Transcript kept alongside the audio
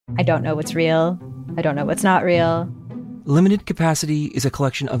I don't know what's real. I don't know what's not real. Limited Capacity is a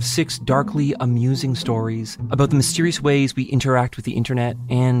collection of 6 darkly amusing stories about the mysterious ways we interact with the internet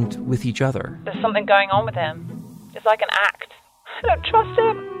and with each other. There's something going on with him. It's like an act. I don't trust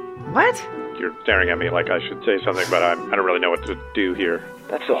him. What? You're staring at me like I should say something, but I don't really know what to do here.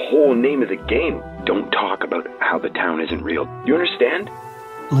 That's the whole name of the game. Don't talk about how the town isn't real. You understand?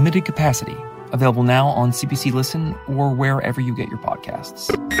 Limited Capacity. Available now on CBC Listen or wherever you get your podcasts.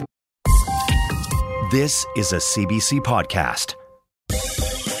 This is a CBC podcast.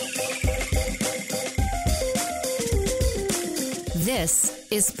 This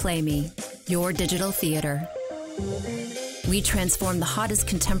is Play Me, your digital theater. We transform the hottest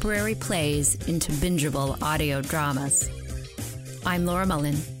contemporary plays into bingeable audio dramas. I'm Laura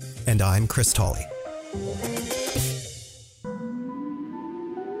Mullen. And I'm Chris Tolley.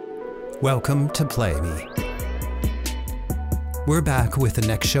 Welcome to Play Me. We're back with the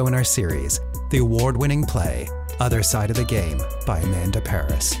next show in our series, the award-winning play, Other Side of the Game by Amanda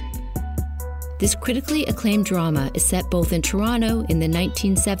Parris. This critically acclaimed drama is set both in Toronto in the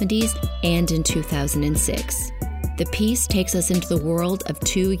 1970s and in 2006. The piece takes us into the world of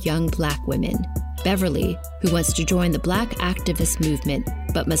 2 young Black women, Beverly, who wants to join the Black activist movement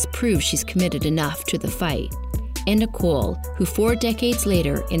but must prove she's committed enough to the fight, and Nicole, who 4 decades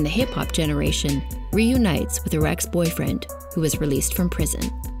later in the hip-hop generation reunites with her ex-boyfriend who was released from prison.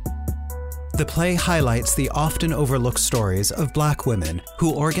 The play highlights the often overlooked stories of Black women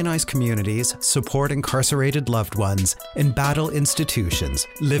who organize communities, support incarcerated loved ones, and battle institutions,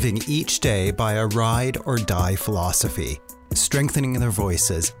 living each day by a ride or die philosophy, strengthening their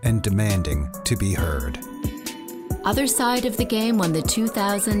voices and demanding to be heard. Other Side of the Game won the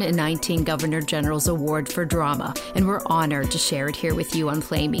 2019 Governor General's Award for Drama, and we're honored to share it here with you on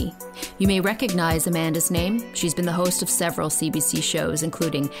Play Me. You may recognize Amanda's name. She's been the host of several CBC shows,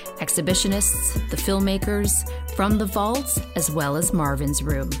 including Exhibitionists, The Filmmakers, From the Vaults, as well as Marvin's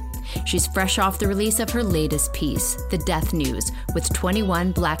Room. She's fresh off the release of her latest piece, The Death News, with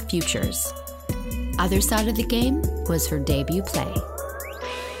 21 Black Futures. Other Side of the Game was her debut play.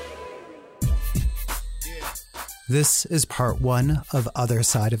 This is part 1 of Other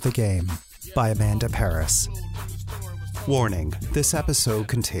Side of the Game by Amanda Parris. Warning, this episode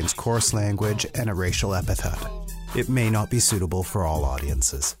contains coarse language and a racial epithet. It may not be suitable for all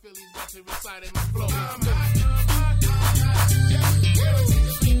audiences.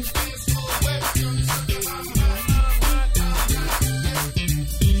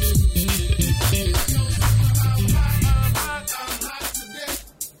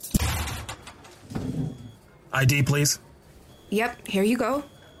 ID, please. Yep, here you go.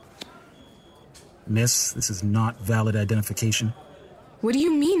 Miss, this is not valid identification. What do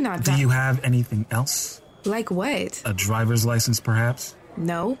you mean not Do you have anything else? Like what? A driver's license, perhaps?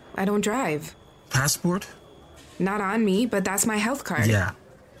 No, I don't drive. Passport? Not on me, but that's my health card. Yeah,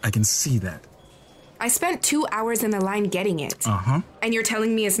 I can see that. I spent 2 hours in the line getting it. Uh-huh. And you're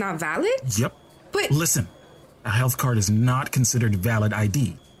telling me it's not valid? Yep. But... Listen, a health card is not considered valid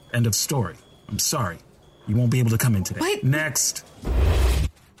ID. End of story. I'm sorry. You won't be able to come in today. What? Next.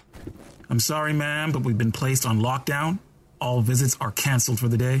 I'm sorry, ma'am, but we've been placed on lockdown. All visits are canceled for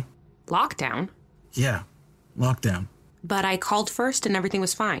the day. Lockdown? Yeah, lockdown. But I called first and everything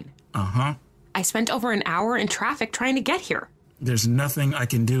was fine. Uh-huh. I spent over an hour in traffic trying to get here. There's nothing I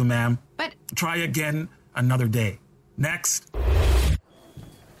can do, ma'am. But... Try again another day. Next.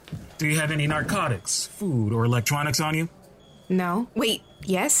 Do you have any narcotics, food, or electronics on you? No. Wait,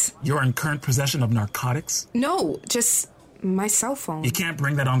 yes? You're in current possession of narcotics? No, just my cell phone. You can't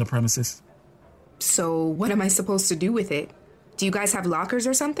bring that on the premises. So what am I supposed to do with it? Do you guys have lockers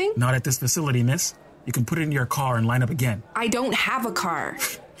or something? Not at this facility, miss. You can put it in your car and line up again. I don't have a car.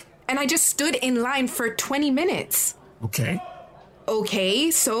 And I just stood in line for 20 minutes. Okay. Okay,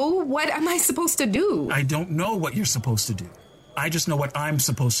 so what am I supposed to do? I don't know what you're supposed to do. I just know what I'm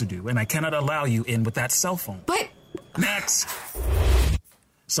supposed to do, and I cannot allow you in with that cell phone. But... Next!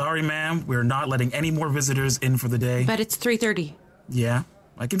 Sorry, ma'am. We're not letting any more visitors in for the day. But it's 3:30. Yeah,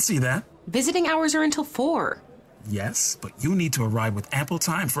 I can see that. Visiting hours are until 4. Yes, but you need to arrive with ample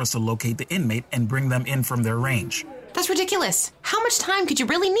time for us to locate the inmate and bring them in from their range. That's ridiculous. How much time could you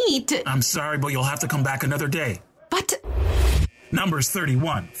really need to... I'm sorry, but you'll have to come back another day. But... Numbers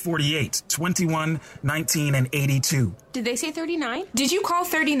 31, 48, 21, 19, and 82. Did they say 39? Did you call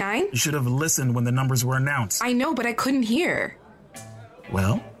 39? You should have listened when the numbers were announced. I know, but I couldn't hear.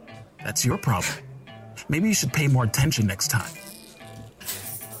 Well, that's your problem. Maybe you should pay more attention next time.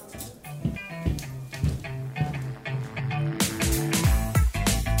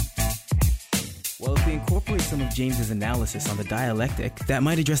 Well, if we incorporate some of James's analysis on the dialectic, that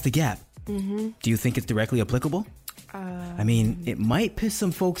might address the gap. Mm-hmm. Do you think it's directly applicable? I mean, it might piss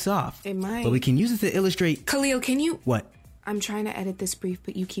some folks off. It might. But we can use it to illustrate... Khalil, can you... What? I'm trying to edit this brief,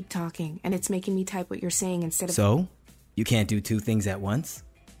 but you keep talking, and it's making me type what you're saying instead of... So? You can't do two things at once?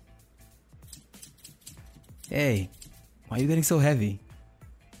 Hey, why are you getting so heavy?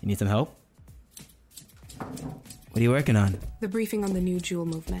 You need some help? What are you working on? The briefing on the new Jewel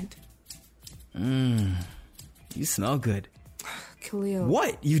movement. You smell good. Khalil.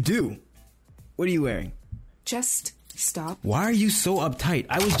 What? You do? What are you wearing? Just stop. Why are you so uptight?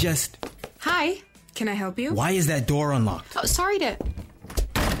 I was just... Hi. Can I help you? Why is that door unlocked? Oh, sorry to...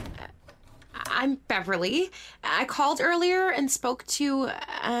 I'm Beverly. I called earlier and spoke to,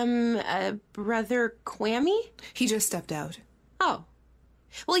 Brother Quammy. He just stepped out. Oh.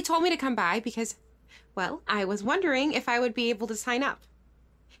 Well, he told me to come by because, well, I was wondering if I would be able to sign up.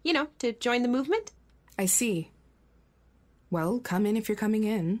 You know, to join the movement. I see. Well, come in if you're coming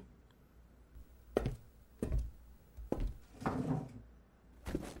in.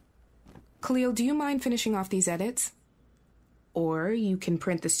 Khalil, do you mind finishing off these edits? Or you can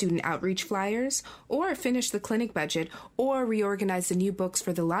print the student outreach flyers, or finish the clinic budget, or reorganize the new books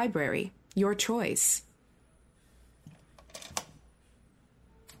for the library. Your choice.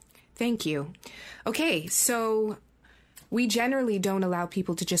 Thank you. Okay, so we generally don't allow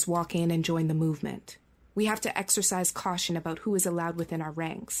people to just walk in and join the movement. We have to exercise caution about who is allowed within our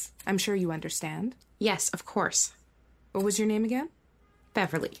ranks. I'm sure you understand. Yes, of course. What was your name again?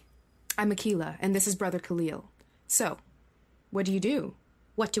 Beverly. I'm Akila, and this is Brother Khalil. So, what do you do?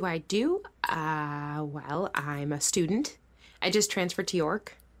 What do I do? Well, I'm a student. I just transferred to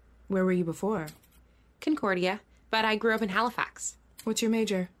York. Where were you before? Concordia, but I grew up in Halifax. What's your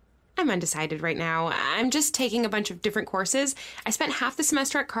major? I'm undecided right now. I'm just taking a bunch of different courses. I spent half the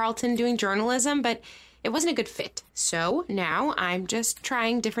semester at Carleton doing journalism, but it wasn't a good fit. So now I'm just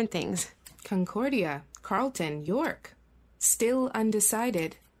trying different things. Concordia, Carleton, York. Still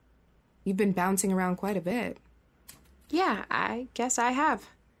undecided. You've been bouncing around quite a bit. Yeah, I guess I have.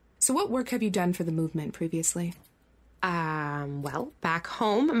 So what work have you done for the movement previously? Well, back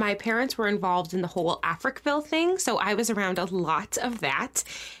home, my parents were involved in the whole Africville thing, so I was around a lot of that.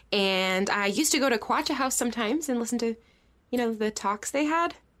 And I used to go to Quacha House sometimes and listen to, the talks they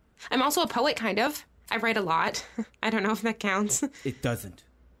had. I'm also a poet, kind of. I write a lot. I don't know if that counts. It doesn't.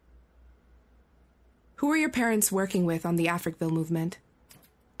 Who were your parents working with on the Africville movement?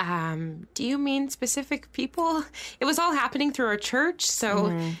 Do you mean specific people? It was all happening through our church,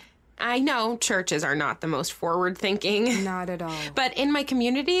 so I know churches are not the most forward-thinking. Not at all. But in my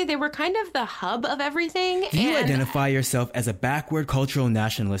community, they were kind of the hub of everything. Do you identify yourself as a backward cultural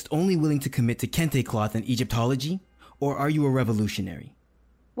nationalist only willing to commit to kente cloth and Egyptology? Or are you a revolutionary?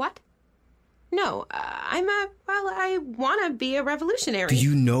 What? No, I want to be a revolutionary. Do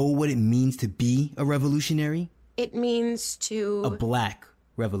you know what it means to be a revolutionary? It means to... A black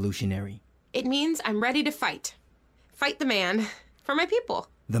revolutionary. It means I'm ready to fight. Fight the man for my people.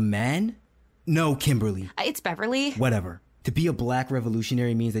 The man? No, Kimberly. It's Beverly. Whatever. To be a black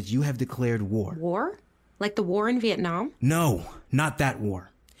revolutionary means that you have declared war. War? Like the war in Vietnam? No, not that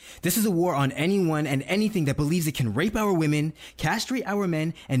war. This is a war on anyone and anything that believes it can rape our women, castrate our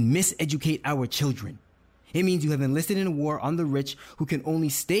men, and miseducate our children. It means you have enlisted in a war on the rich who can only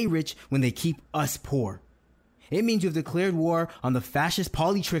stay rich when they keep us poor. It means you have declared war on the fascist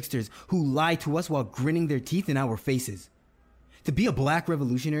polytricksters who lie to us while grinning their teeth in our faces. To be a black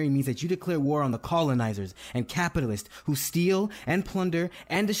revolutionary means that you declare war on the colonizers and capitalists who steal and plunder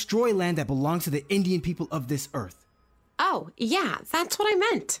and destroy land that belongs to the Indian people of this earth. Oh, yeah, that's what I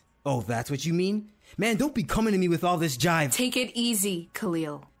meant. Oh, that's what you mean? Man, don't be coming to me with all this jive. Take it easy,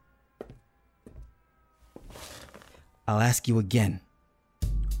 Khalil. I'll ask you again.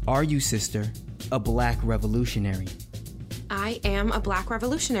 Are you, sister, a black revolutionary? I am a black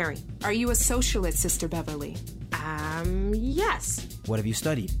revolutionary. Are you a socialist, Sister Beverly? Yes. What have you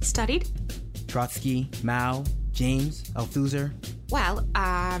studied? Studied? Trotsky, Mao, James, Althusser? Well,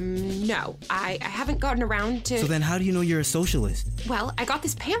 no. I haven't gotten around to... So then how do you know you're a socialist? Well, I got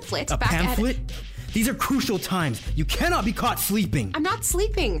this pamphlet A back pamphlet? These are crucial times. You cannot be caught sleeping. I'm not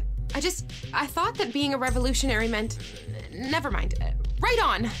sleeping. I thought that being a revolutionary meant... Never mind. Right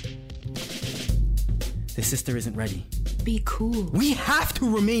on. The sister isn't ready. Be cool. We have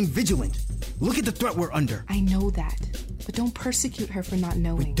to remain vigilant. Look at the threat we're under. I know that, but don't persecute her for not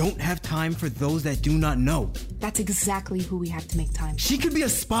knowing. We don't have time for those that do not know. That's exactly who we have to make time for. She could be a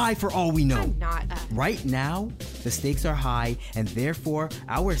spy for all we know. I'm not Right now, the stakes are high, and therefore,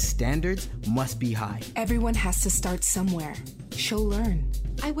 our standards must be high. Everyone has to start somewhere. She'll learn.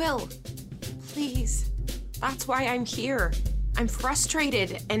 I will. Please. That's why I'm here. I'm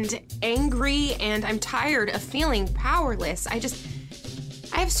frustrated and angry, and I'm tired of feeling powerless. I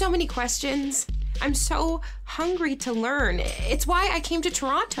have so many questions. I'm so hungry to learn. It's why I came to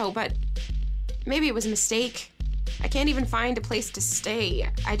Toronto, but maybe it was a mistake. I can't even find a place to stay.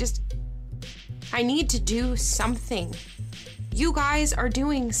 I need to do something. You guys are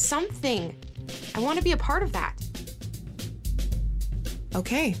doing something. I want to be a part of that.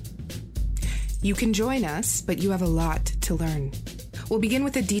 Okay. You can join us, but you have a lot to learn. We'll begin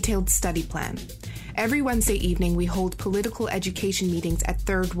with a detailed study plan. Every Wednesday evening, we hold political education meetings at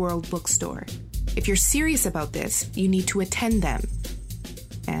Third World Bookstore. If you're serious about this, you need to attend them.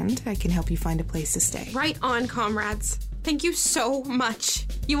 And I can help you find a place to stay. Right on, comrades. Thank you so much.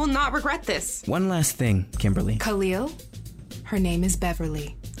 You will not regret this. One last thing, Kimberly. Khalil? Her name is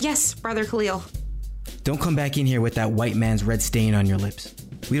Beverly. Yes, Brother Khalil. Don't come back in here with that white man's red stain on your lips.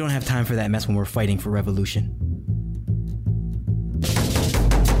 We don't have time for that mess when we're fighting for revolution.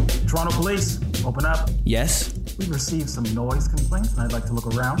 Toronto Police, open up. Yes? We received some noise complaints, and I'd like to look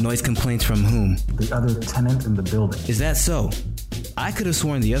around. Noise complaints from whom? The other tenant in the building. Is that so? I could have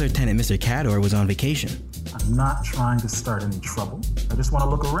sworn the other tenant, Mr. Cador, was on vacation. I'm not trying to start any trouble. I just want to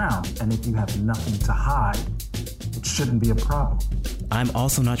look around, and if you have nothing to hide, it shouldn't be a problem. I'm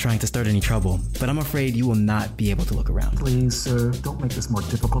also not trying to start any trouble, but I'm afraid you will not be able to look around. Please, sir, don't make this more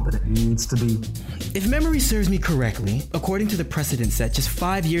difficult than it needs to be. If memory serves me correctly, according to the precedent set just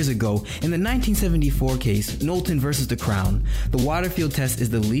 5 years ago in the 1974 case, Knowlton versus the Crown, the Waterfield test is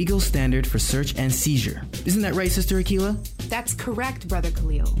the legal standard for search and seizure. Isn't that right, Sister Akila? That's correct, Brother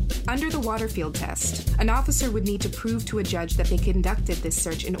Khalil. Under the Waterfield test, an officer would need to prove to a judge that they conducted this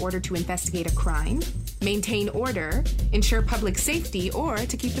search in order to investigate a crime, maintain order, ensure public safety, or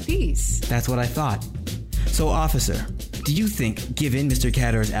to keep the peace. That's what I thought. So, officer, do you think, given Mr.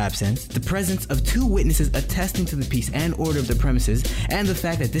 Cador's absence, the presence of 2 witnesses attesting to the peace and order of the premises, and the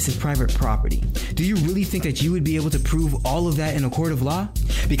fact that this is private property, do you really think that you would be able to prove all of that in a court of law?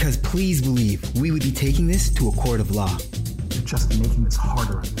 Because please believe, we would be taking this to a court of law. You're just making this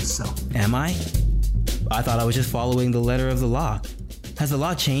harder on yourself. Am I? I thought I was just following the letter of the law. Has the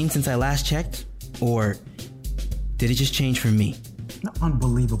law changed since I last checked? Or did it just change for me?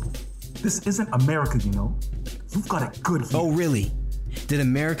 Unbelievable. This isn't America, you know. You've got it good here. Oh, really? Did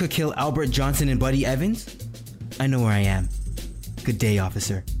America kill Albert Johnson and Buddy Evans? I know where I am. Good day,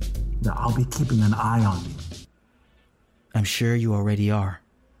 officer. Now, I'll be keeping an eye on you. I'm sure you already are.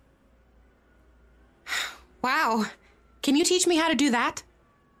 Wow. Can you teach me how to do that?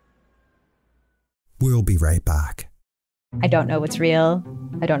 We'll be right back. I don't know what's real.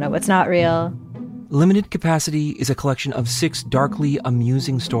 I don't know what's not real. Limited Capacity is a collection of 6 darkly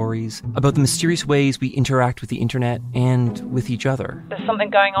amusing stories about the mysterious ways we interact with the internet and with each other. There's something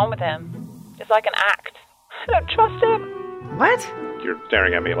going on with him. It's like an act. I don't trust him. What? You're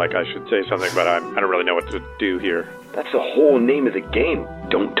staring at me like I should say something, but I don't really know what to do here. That's the whole name of the game.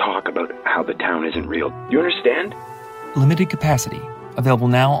 Don't talk about how the town isn't real. You understand? Limited Capacity. Available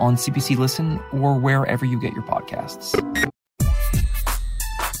now on CBC Listen or wherever you get your podcasts.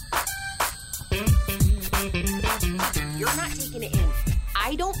 You're not taking it in.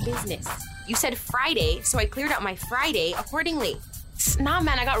 I don't business. You said Friday, so I cleared out my Friday accordingly. Nah,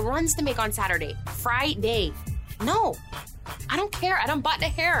 man, I got runs to make on Saturday. Friday. No. I don't care. I don't butt the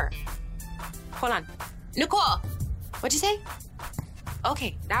hair. Hold on. Nicole, what'd you say?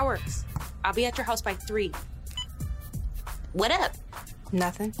 Okay, that works. I'll be at your house by 3. What up?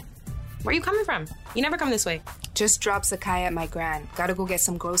 Nothing. Where are you coming from? You never come this way. Just dropped Zakiah at my gran. Gotta go get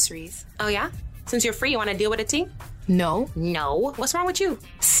some groceries. Oh, yeah? Since you're free, you want to deal with it, T? No. No? What's wrong with you?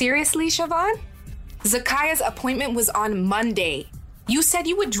 Seriously, Siobhan? Zakiah's appointment was on Monday. You said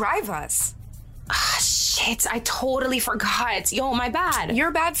you would drive us. Ah, shit. I totally forgot. Yo, my bad.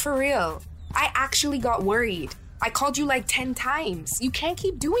 You're bad for real. I actually got worried. I called you like 10 times. You can't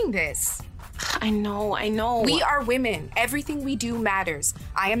keep doing this. I know. We are women. Everything we do matters.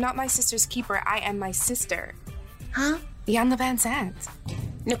 I am not my sister's keeper. I am my sister. Huh? Janne Van Sant.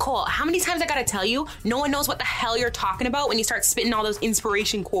 Nicole, how many times I gotta tell you? No one knows what the hell you're talking about when you start spitting all those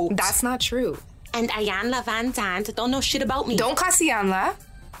inspiration quotes. That's not true. And Janne Van Sant don't know shit about me. Don't cuss Janne.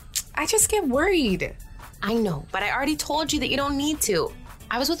 I just get worried. I know, but I already told you that you don't need to.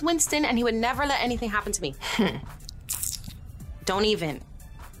 I was with Winston and he would never let anything happen to me. Don't even.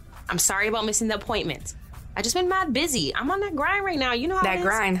 I'm sorry about missing the appointment. I just been mad busy. I'm on that grind right now. You know how that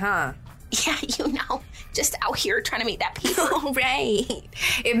grind, huh? Yeah, you know. Just out here trying to make that paper. All right.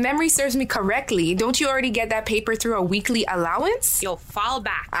 If memory serves me correctly, don't you already get that paper through a weekly allowance? Yo, fall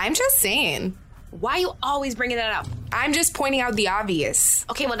back. I'm just saying. Why you always bringing that up? I'm just pointing out the obvious.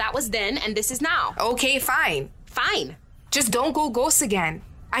 Okay, well, that was then, and this is now. Okay, fine. Fine. Just don't go ghost again.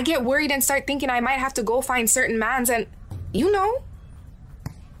 I get worried and start thinking I might have to go find certain mans and... You know?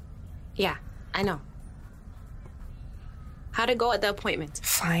 Yeah, I know. How'd it go at the appointment?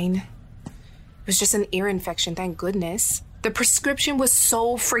 Fine. It was just an ear infection, thank goodness. The prescription was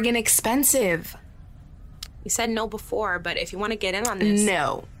so friggin' expensive. You said no before, but if you want to get in on this...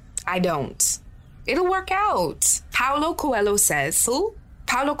 No, I don't. It'll work out. Paulo Coelho says. Who?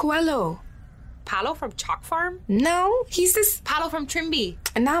 Paulo Coelho. Paulo from Chalk Farm? No, he's this... Paulo from Trimby.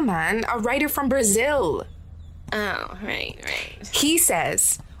 Nah, man, a writer from Brazil. Oh, right. He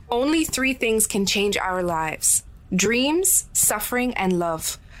says, only 3 things can change our lives. Dreams, suffering, and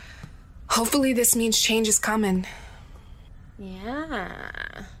love. Hopefully this means change is coming.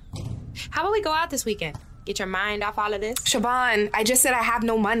 Yeah. How about we go out this weekend? Get your mind off all of this? Siobhan, I just said I have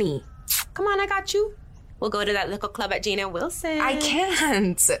no money. Come on, I got you. We'll go to that little club at Jane and Wilson. I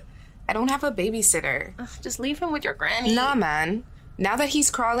can't. I don't have a babysitter. Just leave him with your granny. Nah, man. Now that he's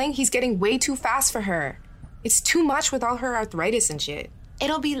crawling, he's getting way too fast for her. It's too much with all her arthritis and shit.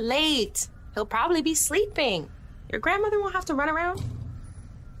 It'll be late. He'll probably be sleeping. Your grandmother won't have to run around.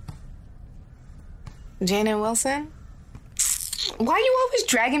 Jane and Wilson? Why are you always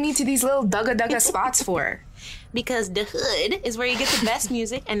dragging me to these little dugga spots for? Because the hood is where you get the best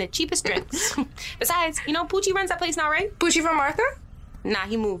music and the cheapest drinks. Besides, you know Poochie runs that place now, right? Poochie from Martha? Nah,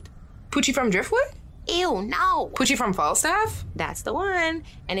 he moved. Poochie from Driftwood? Ew, no. Poochie from Falstaff? That's the one.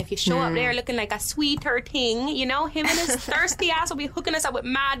 And if you show up there looking like a sweeter ting, you know, him and his thirsty ass will be hooking us up with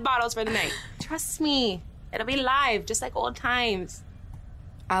mad bottles for the night. Trust me. It'll be live, just like old times.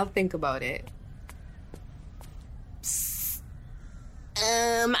 I'll think about it.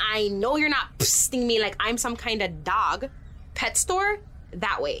 I know you're not psting me like I'm some kind of dog. Pet store?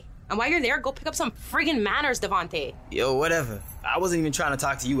 That way. And while you're there, go pick up some friggin' manners, Devonte. Yo, whatever. I wasn't even trying to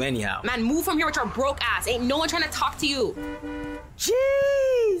talk to you anyhow. Man, move from here with your broke ass. Ain't no one trying to talk to you.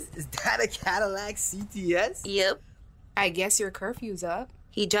 Jeez! Is that a Cadillac CTS? Yep. I guess your curfew's up.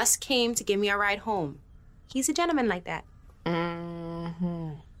 He just came to give me a ride home. He's a gentleman like that.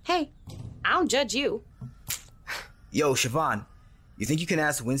 Mm-hmm. Hey, I don't judge you. Yo, Siobhan, you think you can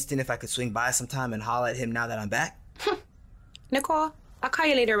ask Winston if I could swing by sometime and holler at him now that I'm back? Nicole, I'll call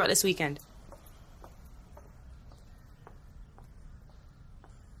you later about this weekend.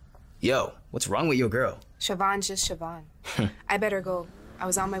 Yo, what's wrong with your girl? Siobhan's just Siobhan. I better go. I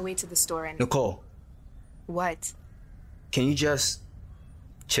was on my way to the store and... Nicole. What? Can you just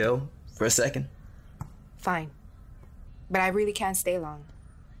chill for a second? Fine. But I really can't stay long.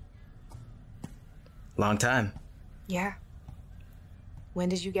 Long time. Yeah. When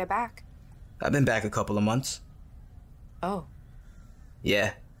did you get back? I've been back a couple of months. Oh.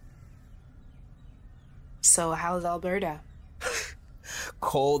 Yeah. So how's Alberta?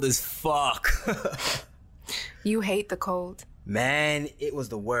 Cold as fuck. You hate the cold. Man, it was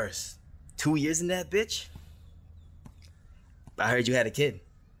the worst. 2 years in that bitch? I heard you had a kid.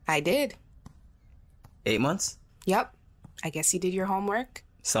 I did. 8 months? Yep. I guess you did your homework.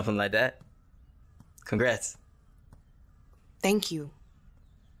 Something like that. Congrats. Thank you.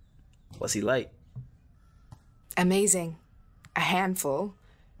 What's he like? Amazing. A handful.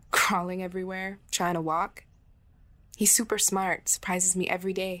 Crawling everywhere, trying to walk. He's super smart, surprises me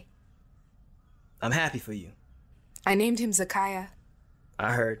every day. I'm happy for you. I named him Zakaya.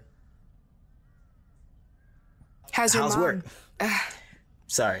 I heard. How's your mom? work?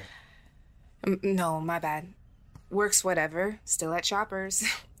 Sorry. No, my bad. Works whatever. Still at Shoppers.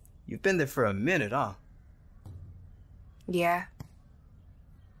 You've been there for a minute, huh? Yeah.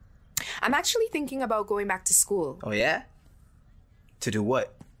 I'm actually thinking about going back to school. Oh, yeah? To do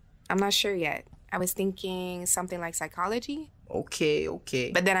what? I'm not sure yet. I was thinking something like psychology. Okay.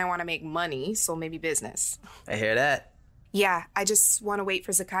 But then I want to make money, so maybe business. I hear that. Yeah, I just want to wait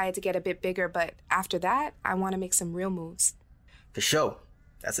for Zakaya to get a bit bigger, but after that, I want to make some real moves. For sure.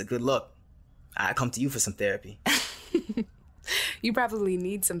 That's a good look. I come to you for some therapy. You probably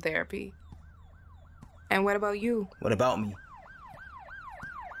need some therapy. And what about you? What about me?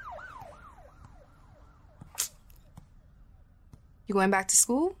 You going back to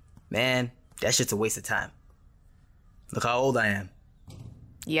school? Man, that shit's a waste of time. Look how old I am.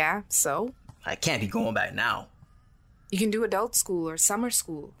 Yeah, so? I can't be going back now. You can do adult school or summer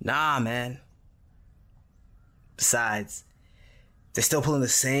school. Nah, man. Besides, they're still pulling the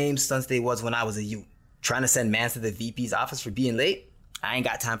same stunts they was when I was a youth. Trying to send mans to the VP's office for being late? I ain't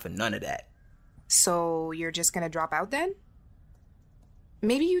got time for none of that. So you're just gonna drop out then?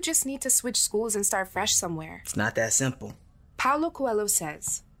 Maybe you just need to switch schools and start fresh somewhere. It's not that simple. Paulo Coelho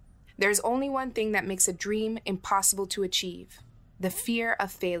says, There's only one thing that makes a dream impossible to achieve. The fear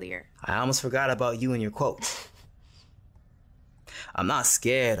of failure. I almost forgot about you and your quotes. I'm not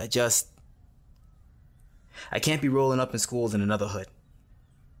scared. I can't be rolling up in schools in another hood.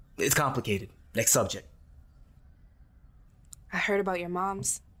 It's complicated. Next subject. I heard about your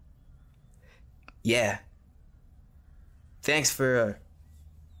mom's. Yeah. Thanks for,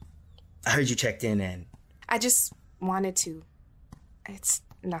 I heard you checked in and... I just wanted to. It's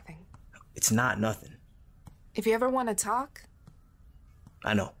nothing. It's not nothing. If you ever want to talk...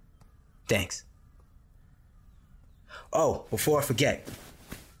 I know. Thanks. Oh, before I forget.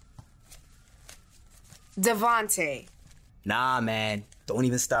 Devonte. Nah, man. Don't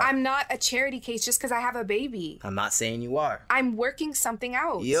even start. I'm not a charity case just because I have a baby. I'm not saying you are. I'm working something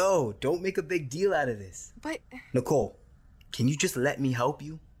out. Yo, don't make a big deal out of this. But... Nicole, can you just let me help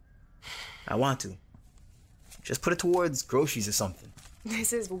you? I want to. Just put it towards groceries or something.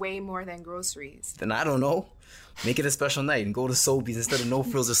 This is way more than groceries. Then I don't know. Make it a special night and go to Sobeys instead of No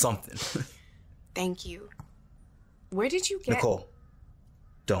Frills or something. Thank you. Where did you get... Nicole,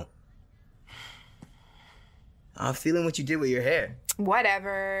 don't. I'm feeling what you did with your hair.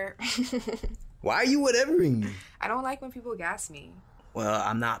 Whatever. Why are you whatevering me? I don't like when people gas me. Well,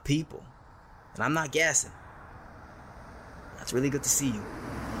 I'm not people. And I'm not gassing. That's really good to see you.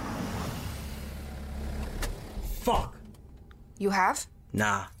 Fuck. You have?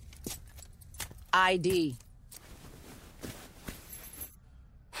 Nah. ID.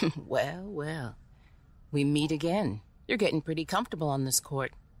 Well. We meet again. You're getting pretty comfortable on this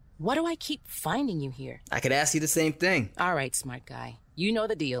court. Why do I keep finding you here? I could ask you the same thing. All right, smart guy. You know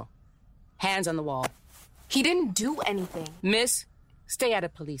the deal. Hands on the wall. He didn't do anything. Miss, stay out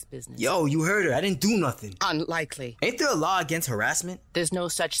of police business. Yo, you heard her. I didn't do nothing. Unlikely. Ain't there a law against harassment? There's no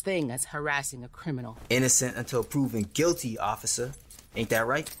such thing as harassing a criminal. Innocent until proven guilty, officer. Ain't that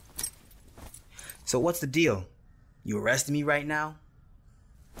right? So what's the deal? You arresting me right now?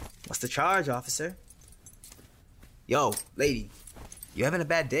 What's the charge, officer? Yo, lady, you having a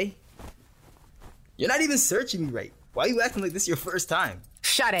bad day? You're not even searching me right. Why are you acting like this your first time?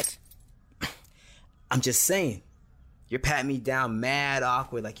 Shut it. I'm just saying. You're patting me down mad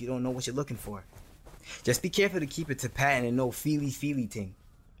awkward like you don't know what you're looking for. Just be careful to keep it to patting and no feely thing.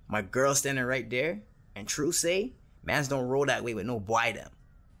 My girl standing right there, and true say, mans don't roll that way with no boy them.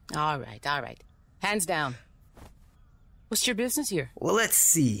 All right. Hands down. What's your business here? Well, let's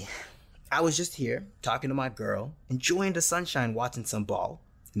see. I was just here, talking to my girl, enjoying the sunshine, watching some ball,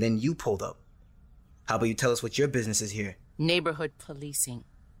 and then you pulled up. How about you tell us what your business is here? Neighborhood policing.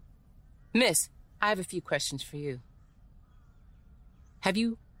 Miss, I have a few questions for you. Have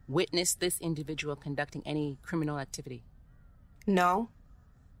you witnessed this individual conducting any criminal activity? No.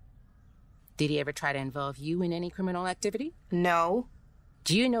 Did he ever try to involve you in any criminal activity? No.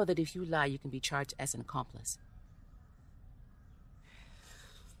 Do you know that if you lie, you can be charged as an accomplice?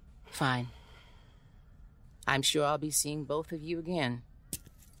 Fine. I'm sure I'll be seeing both of you again.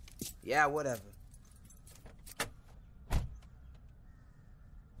 Yeah, whatever.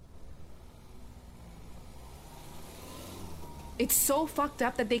 It's so fucked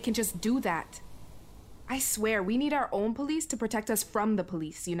up that they can just do that. I swear, we need our own police to protect us from the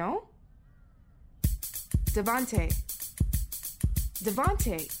police, you know? Devonte.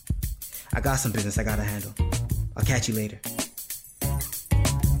 I got some business I gotta handle. I'll catch you later.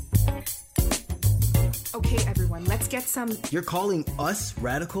 Okay, everyone, let's get some... You're calling us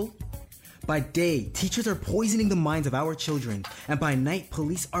radical? By day, teachers are poisoning the minds of our children, and by night,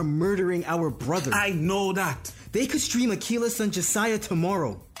 police are murdering our brothers. I know that. They could stream Akila's son Josiah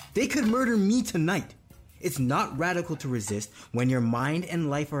tomorrow. They could murder me tonight. It's not radical to resist when your mind and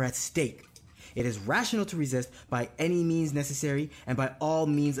life are at stake. It is rational to resist by any means necessary and by all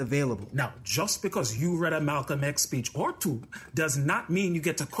means available. Now, just because you read a Malcolm X speech or two does not mean you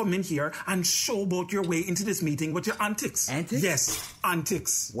get to come in here and showboat your way into this meeting with your antics. Antics? Yes,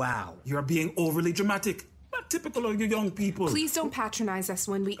 antics. Wow. You're being overly dramatic. Not typical of you young people. Please don't patronize us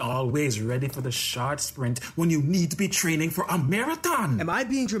when we... Always ready for the short sprint when you need to be training for a marathon. Am I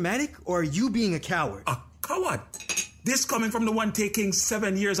being dramatic or are you being a coward? A coward? This coming from the one taking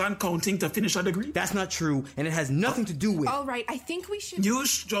 7 years and counting to finish a degree? That's not true, and it has nothing to do with... All right, I think we should... You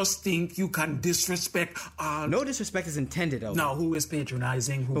just think you can disrespect... No disrespect is intended, Elder. Now, who is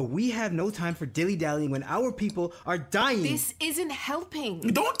patronizing who? But we have no time for dilly-dallying when our people are dying. This isn't helping.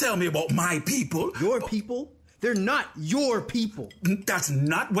 Don't tell me about my people. Your people? They're not your people. That's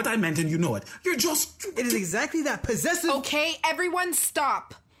not what I meant, and you know it. You're just... It is exactly that possessive... Okay, everyone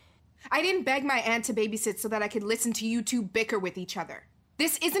stop. I didn't beg my aunt to babysit so that I could listen to you two bicker with each other.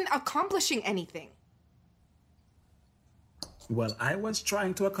 This isn't accomplishing anything. Well, I was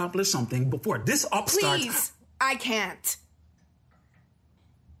trying to accomplish something before this upstart... Please! I can't.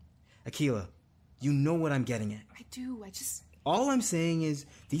 Akila, you know what I'm getting at. I do, I just... All I'm saying is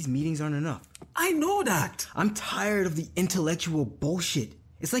these meetings aren't enough. I know that. I'm tired of the intellectual bullshit.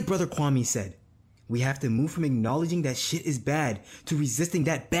 It's like Brother Kwame said. We have to move from acknowledging that shit is bad to resisting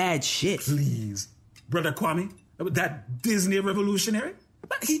that bad shit. Please. Brother Kwame, that Disney revolutionary,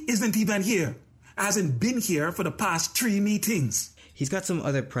 he isn't even here. Hasn't been here for the past 3 meetings. He's got some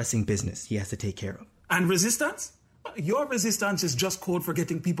other pressing business he has to take care of. And resistance? Your resistance is just code for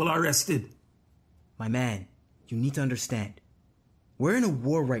getting people arrested. My man, you need to understand. We're in a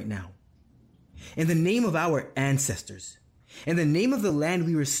war right now. In the name of our ancestors. In the name of the land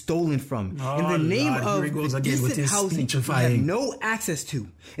we were stolen from. In the name of the decent housing we have no access to.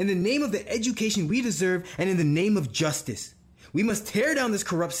 In the name of the education we deserve. And in the name of justice. We must tear down this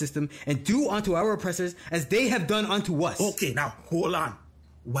corrupt system and do unto our oppressors as they have done unto us. Okay, now, hold on.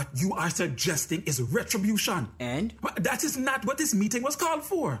 What you are suggesting is retribution. And? That is not what this meeting was called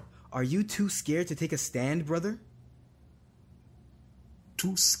for. Are you too scared to take a stand, brother?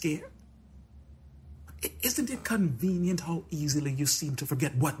 Too scared? Isn't it convenient how easily you seem to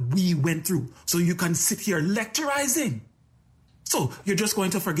forget what we went through so you can sit here lecturizing? So you're just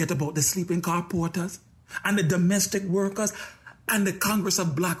going to forget about the sleeping car porters and the domestic workers and the Congress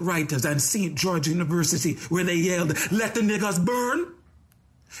of Black Writers and St. George University where they yelled, "Let the niggas burn"?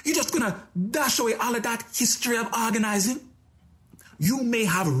 You're just gonna dash away all of that history of organizing? You may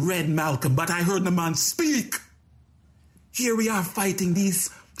have read Malcolm, but I heard the man speak. Here we are fighting these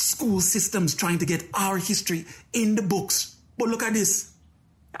school systems trying to get our history in the books. But look at this.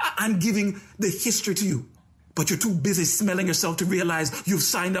 I'm giving the history to you. But you're too busy smelling yourself to realize you've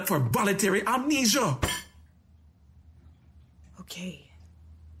signed up for voluntary amnesia. Okay.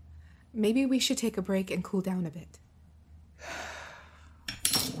 Maybe we should take a break and cool down a bit.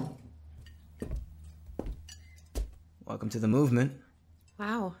 Welcome to the movement.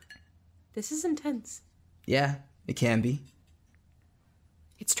 Wow. This is intense. Yeah, it can be.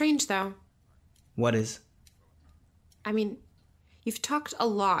 It's strange, though. What is? I mean, you've talked a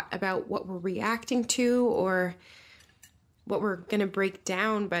lot about what we're reacting to or what we're gonna break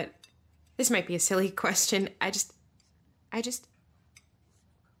down, but this might be a silly question. I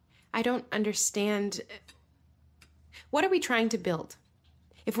don't understand. What are we trying to build?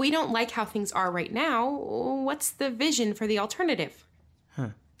 If we don't like how things are right now, what's the vision for the alternative?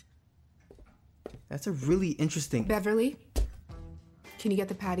 That's a really interesting... Beverly, can you get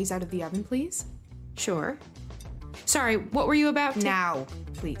the patties out of the oven, please? Sure. Sorry, what were you about to... Now,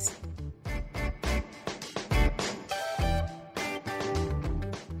 please.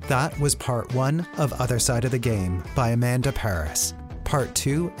 That was part 1 of Other Side of the Game by Amanda Parris. Part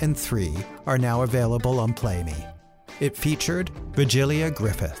 2 and 3 are now available on Play Me. It featured Virgilia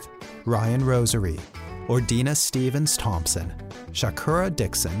Griffith, Ryan Rosary, Ordina Stevens-Thompson, Shakura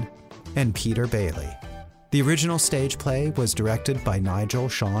Dixon, and Peter Bailey. The original stage play was directed by Nigel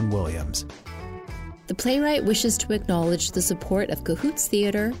Sean Williams. The playwright wishes to acknowledge the support of Cahoots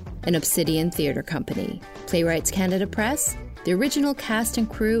Theatre and Obsidian Theatre Company, Playwrights Canada Press, the original cast and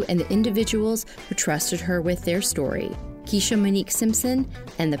crew, and the individuals who trusted her with their story, Keisha Monique Simpson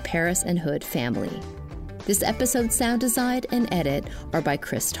and the Parris and Hood family. This episode's sound design and edit are by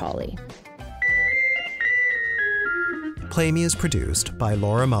Chris Tolley. Play Me is produced by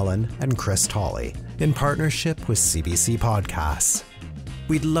Laura Mullen and Chris Tolley in partnership with CBC Podcasts.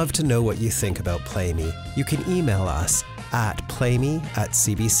 We'd love to know what you think about Play Me. You can email us at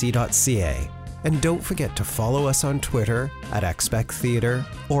playme@cbc.ca. And don't forget to follow us on Twitter at Expect Theatre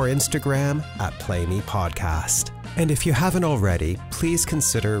or Instagram at Play Me Podcast. And if you haven't already, please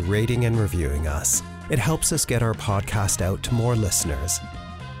consider rating and reviewing us. It helps us get our podcast out to more listeners.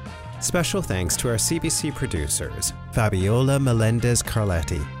 Special thanks to our CBC producers, Fabiola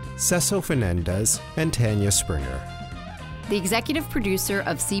Melendez-Carletti, Cecil Fernandez, and Tanya Springer. The executive producer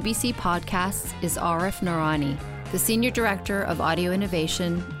of CBC Podcasts is Arif Noorani. The senior director of audio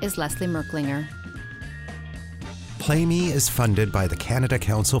innovation is Leslie Merklinger. Play Me is funded by the Canada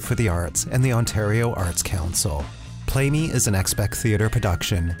Council for the Arts and the Ontario Arts Council. Play Me is an Expect Theatre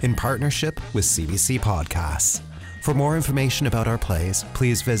production in partnership with CBC Podcasts. For more information about our plays,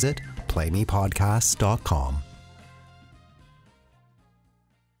 please visit playmepodcasts.com.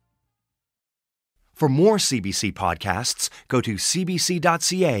 For more CBC podcasts, go to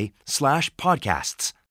cbc.ca/podcasts.